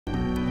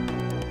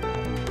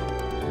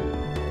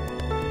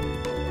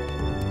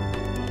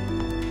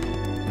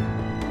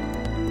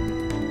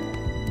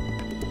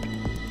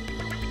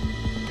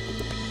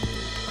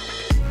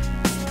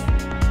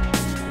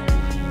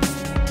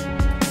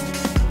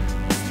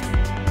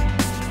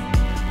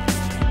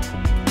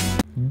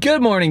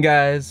Good morning,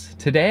 guys.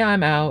 Today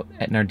I'm out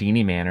at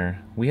Nardini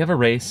Manor. We have a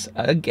race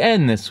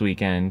again this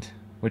weekend,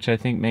 which I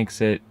think makes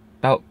it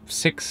about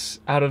 5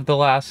 out of the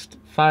last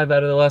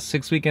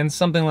 6 weekends,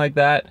 something like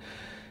that.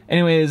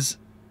 Anyways,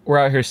 we're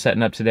out here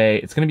setting up today.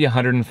 It's gonna be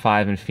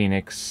 105 in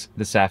Phoenix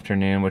this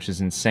afternoon, which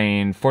is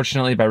insane.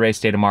 Fortunately, by race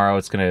day tomorrow,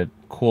 it's gonna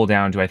cool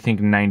down to, I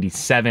think,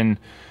 97.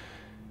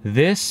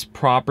 This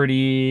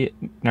property,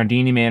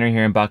 Nardini Manor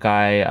here in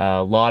Buckeye,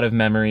 a lot of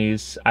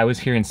memories. I was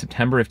here in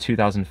September of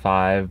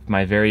 2005,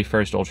 my very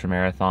first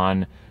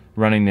ultramarathon,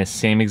 running this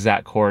same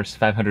exact course,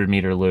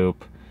 500-meter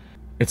loop.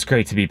 It's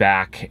great to be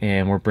back,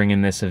 and we're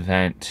bringing this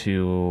event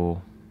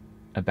to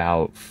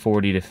about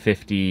 40 to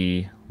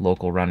 50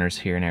 local runners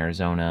here in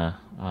Arizona.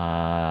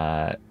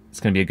 It's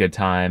gonna be a good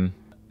time.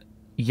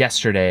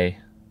 Yesterday,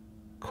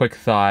 quick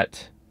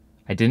thought,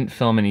 I didn't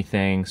film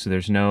anything, so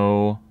there's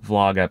no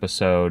vlog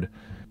episode.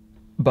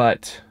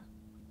 But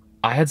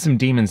I had some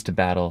demons to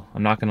battle,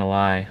 I'm not gonna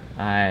lie.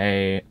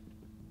 I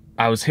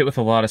was hit with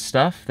a lot of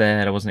stuff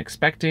that I wasn't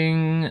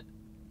expecting,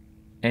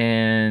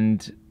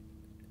 and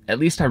at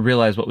least I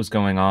realized what was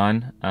going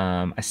on.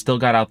 I still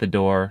got out the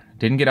door.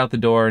 Didn't get out the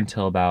door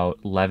until about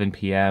 11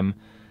 p.m.,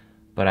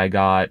 but I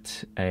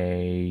got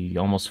a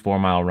almost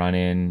 4-mile run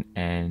in,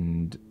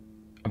 and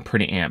I'm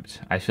pretty amped.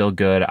 I feel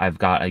good. I've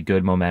got a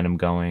good momentum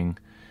going,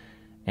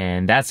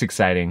 and that's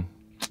exciting.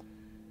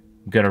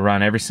 I'm gonna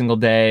run every single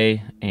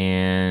day,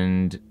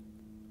 and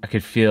I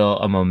could feel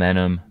a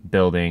momentum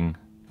building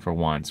for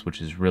once, which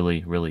is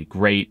really, really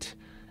great.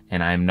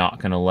 And I'm not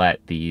gonna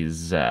let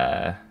these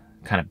kind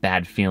of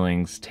bad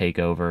feelings take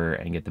over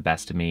and get the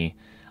best of me.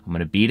 I'm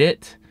gonna beat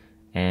it,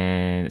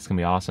 and it's gonna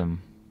be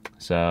awesome.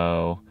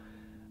 So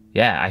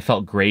yeah, I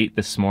felt great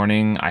this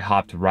morning. I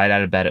hopped right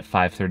out of bed at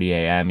 5:30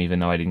 a.m. even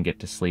though I didn't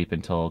get to sleep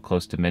until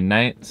close to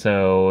midnight.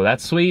 So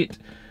that's sweet.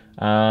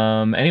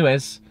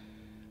 Anyways,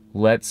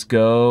 let's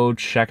go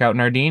check out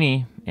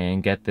Nardini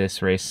and get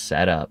this race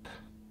set up.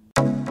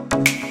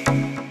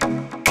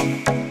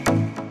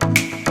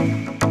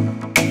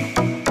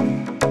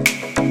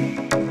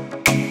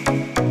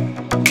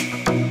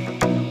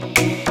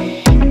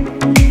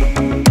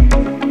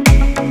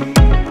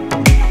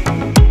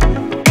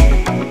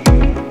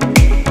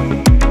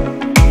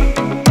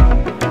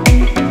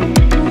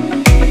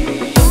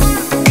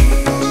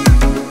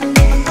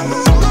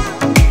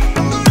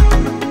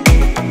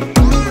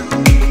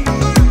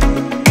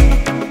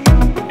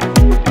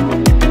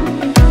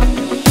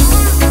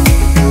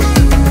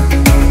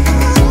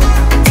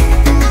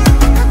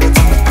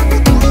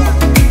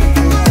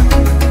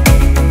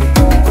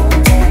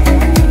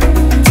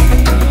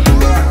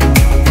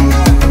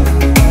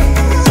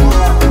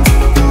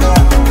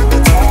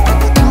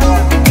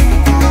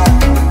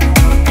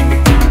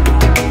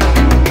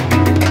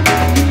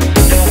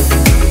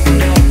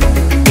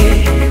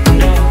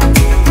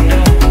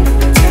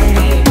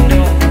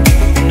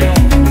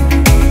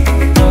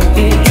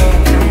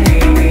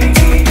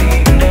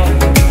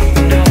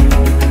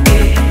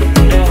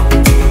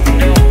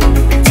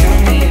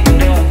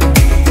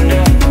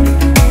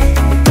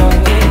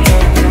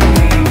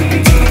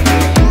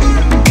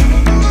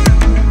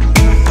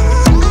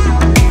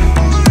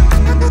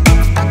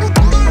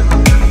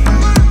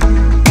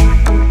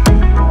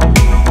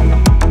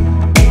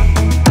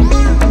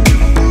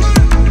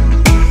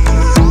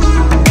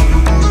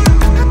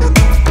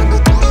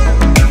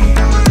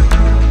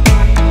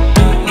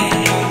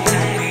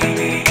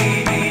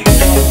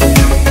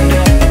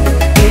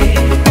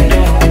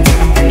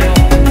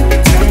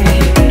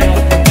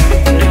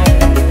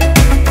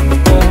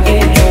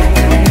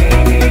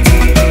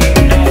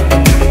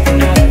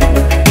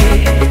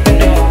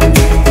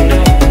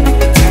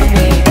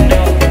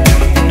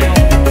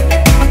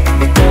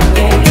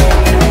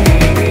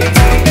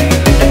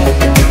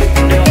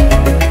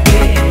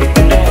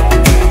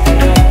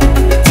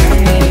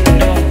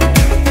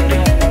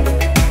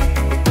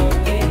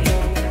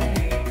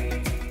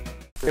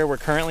 We're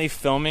currently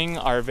filming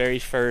our very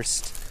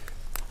first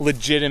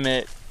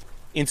legitimate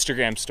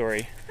Instagram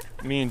story.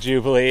 Me and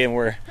Jubilee, and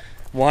we're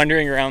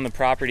wandering around the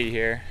property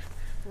here.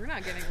 We're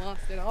not getting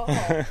lost at all.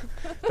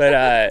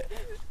 But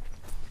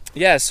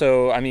yeah,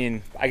 so I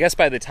mean, I guess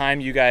by the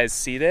time you guys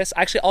see this,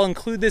 actually I'll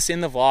include this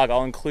in the vlog.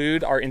 I'll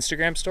include our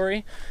Instagram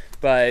story,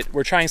 but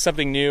we're trying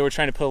something new. We're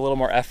trying to put a little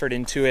more effort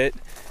into it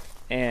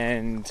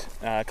and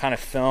kind of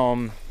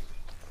film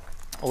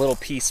a little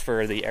piece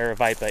for the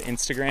Aravaipa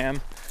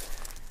Instagram.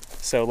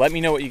 So let me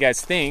know what you guys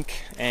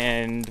think,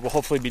 and we'll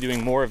hopefully be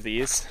doing more of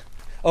these.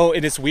 Oh,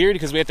 and it's weird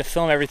because we have to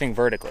film everything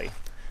vertically.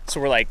 So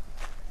we're like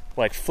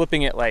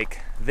flipping it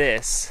like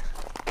this.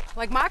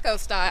 Like Mako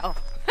style.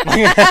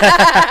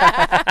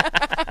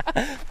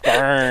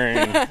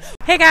 Burn.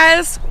 Hey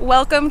guys,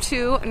 welcome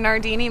to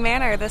Nardini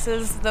Manor. This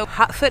is the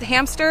Hotfoot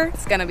Hamster.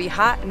 It's gonna be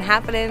hot and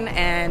happening,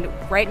 and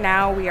right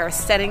now we are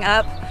setting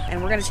up,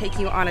 and we're gonna take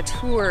you on a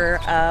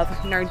tour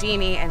of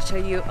Nardini and show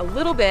you a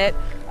little bit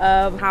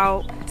of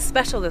how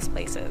special this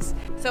place is.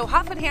 So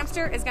Hotfoot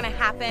Hamster is going to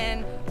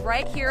happen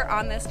right here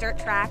on this dirt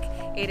track.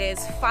 It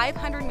is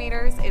 500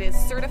 meters. It is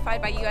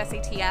certified by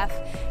USATF,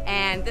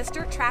 and this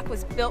dirt track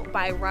was built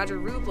by Roger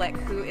Rublick,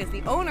 who is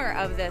the owner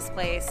of this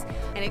place,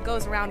 and it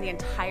goes around the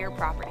entire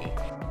property.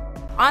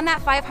 On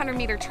that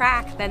 500-meter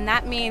track, then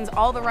that means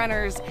all the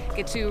runners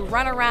get to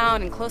run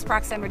around in close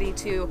proximity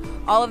to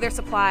all of their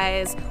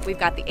supplies. We've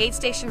got the aid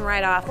station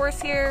right off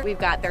course here. We've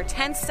got their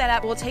tents set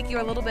up. We'll take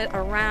you a little bit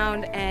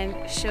around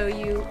and show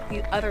you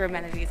the other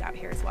amenities out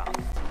here as well.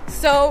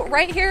 So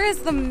right here is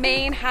the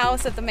main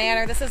house of the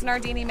manor. This is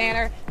Nardini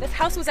Manor. This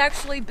house was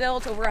actually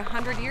built over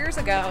 100 years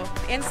ago.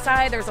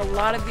 Inside there's a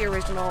lot of the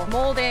original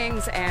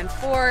moldings and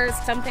floors.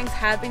 Some things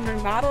have been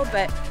remodeled,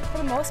 but for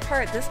the most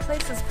part, this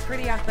place is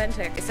pretty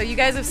authentic. So you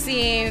guys have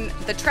seen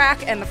the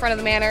track and the front of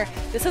the manor.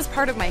 This is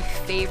part of my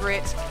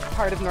favorite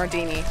part of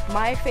Nardini.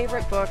 My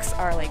favorite books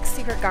are like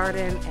Secret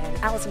Garden and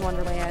Alice in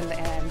Wonderland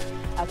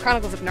and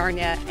Chronicles of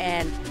Narnia,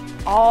 and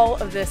all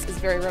of this is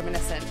very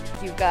reminiscent.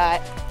 You've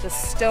got the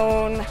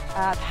stone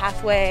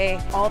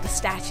pathway, all the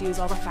statues,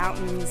 all the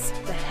fountains,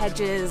 the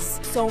hedges,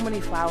 so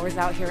many flowers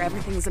out here,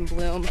 everything's in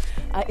bloom.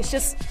 It's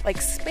just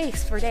like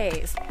space for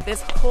days.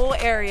 This whole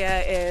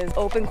area is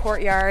open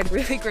courtyard,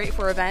 really great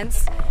for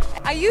events.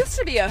 I used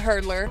to be a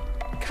hurdler,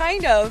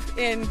 kind of,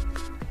 in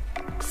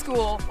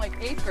school, like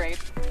 8th grade,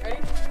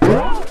 right?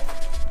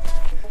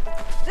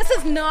 This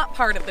is not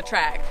part of the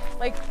track.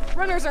 Like,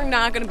 runners are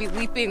not gonna be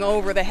leaping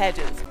over the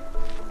hedges.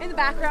 In the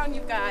background,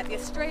 you've got the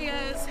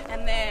Estrellas,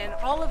 and then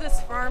all of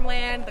this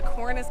farmland. The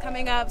corn is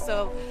coming up,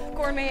 so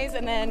corn maze,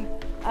 and then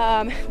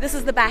this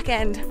is the back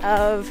end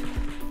of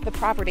the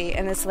property,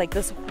 and it's like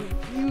this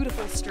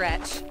beautiful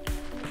stretch.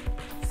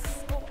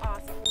 So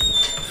awesome.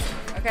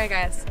 Okay,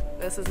 guys,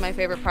 this is my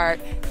favorite part.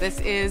 This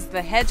is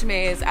the hedge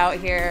maze out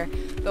here.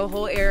 The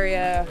whole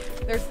area.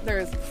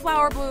 There's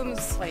flower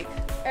blooms like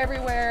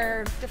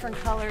everywhere, different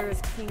colors,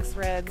 pinks,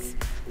 reds.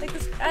 Like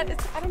this, I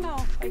don't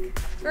know, like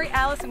very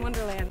Alice in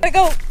Wonderland. Let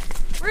go.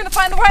 We're gonna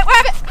find the white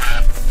rabbit.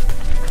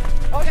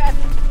 Oh God,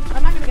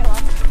 I'm not gonna get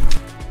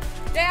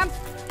lost. Damn.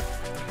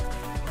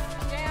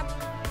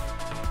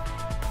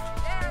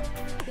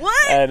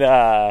 What?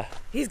 And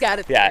he's got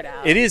it figured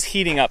out. It is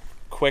heating up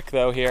quick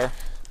though here.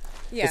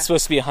 Yeah. It's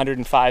supposed to be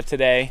 105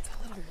 today. It's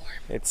a little warm.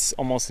 It's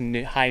almost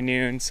high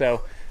noon,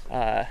 so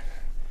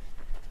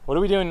what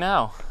are we doing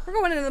now? We're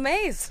going into the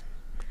maze.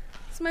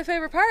 This is my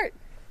favorite part.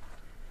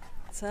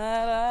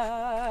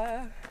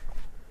 Ta-da!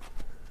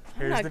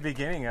 Here's the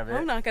beginning of it.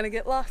 I'm not gonna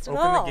get lost at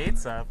all. Open the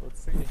gates up.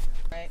 Let's see.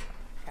 Right.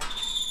 Okay.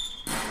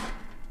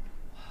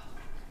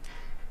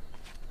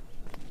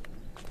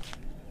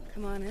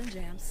 Come on in,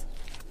 Jams.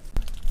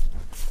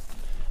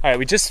 All right,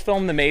 we just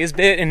filmed the maze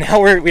bit, and now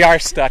we are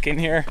stuck in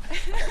here.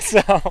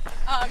 So. Turn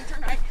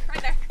right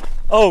there.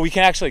 Oh, we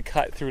can actually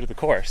cut through to the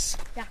course.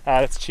 Yeah.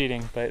 That's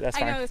cheating, but that's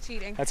fine. I know it's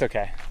cheating. That's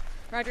okay.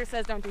 Roger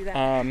says don't do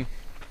that.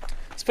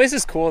 This place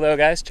is cool though,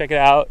 guys. Check it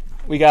out.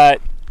 We got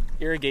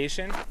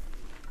irrigation,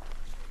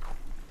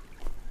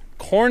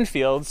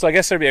 cornfields, so I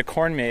guess there'll be a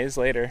corn maze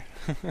later.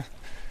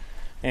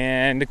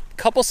 And a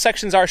couple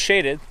sections are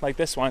shaded, like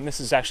this one. This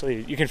is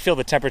actually, you can feel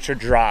the temperature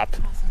drop.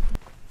 Awesome.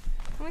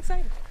 I'm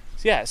excited.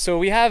 So yeah, so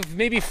we have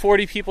maybe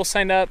 40 people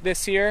signed up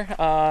this year.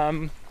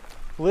 A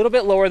little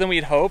bit lower than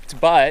we'd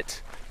hoped,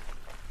 but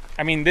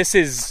I mean, this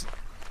is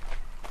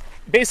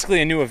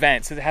basically a new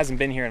event, so it hasn't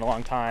been here in a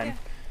long time. Yeah.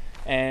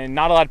 And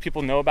not a lot of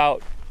people know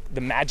about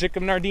the magic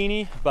of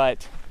Nardini,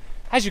 but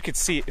as you can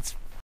see, it's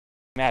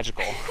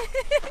magical.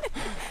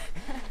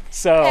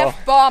 So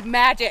F-bomb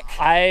magic. That's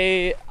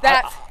I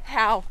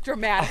how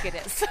dramatic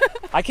it is.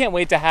 I can't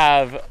wait to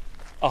have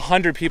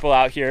 100 people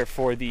out here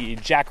for the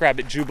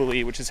Jackrabbit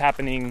Jubilee, which is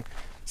happening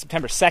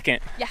September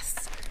 2nd.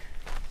 Yes.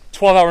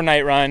 12-hour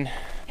night run.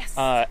 Yes.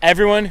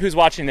 Everyone who's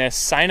watching this,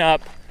 sign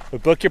up,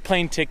 book your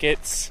plane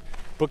tickets,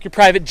 book your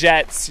private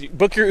jets,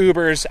 book your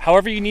Ubers,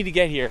 however you need to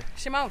get here.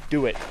 Shimon.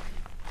 Do it.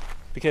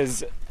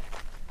 Because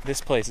this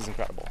place is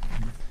incredible.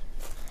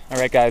 All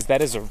right, guys,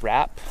 that is a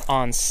wrap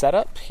on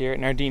setup here at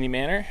Nardini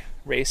Manor.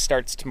 Race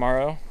starts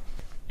tomorrow,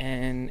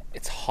 and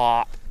it's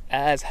hot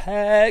as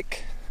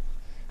heck.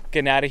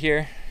 Getting out of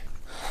here.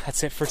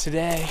 That's it for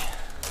today.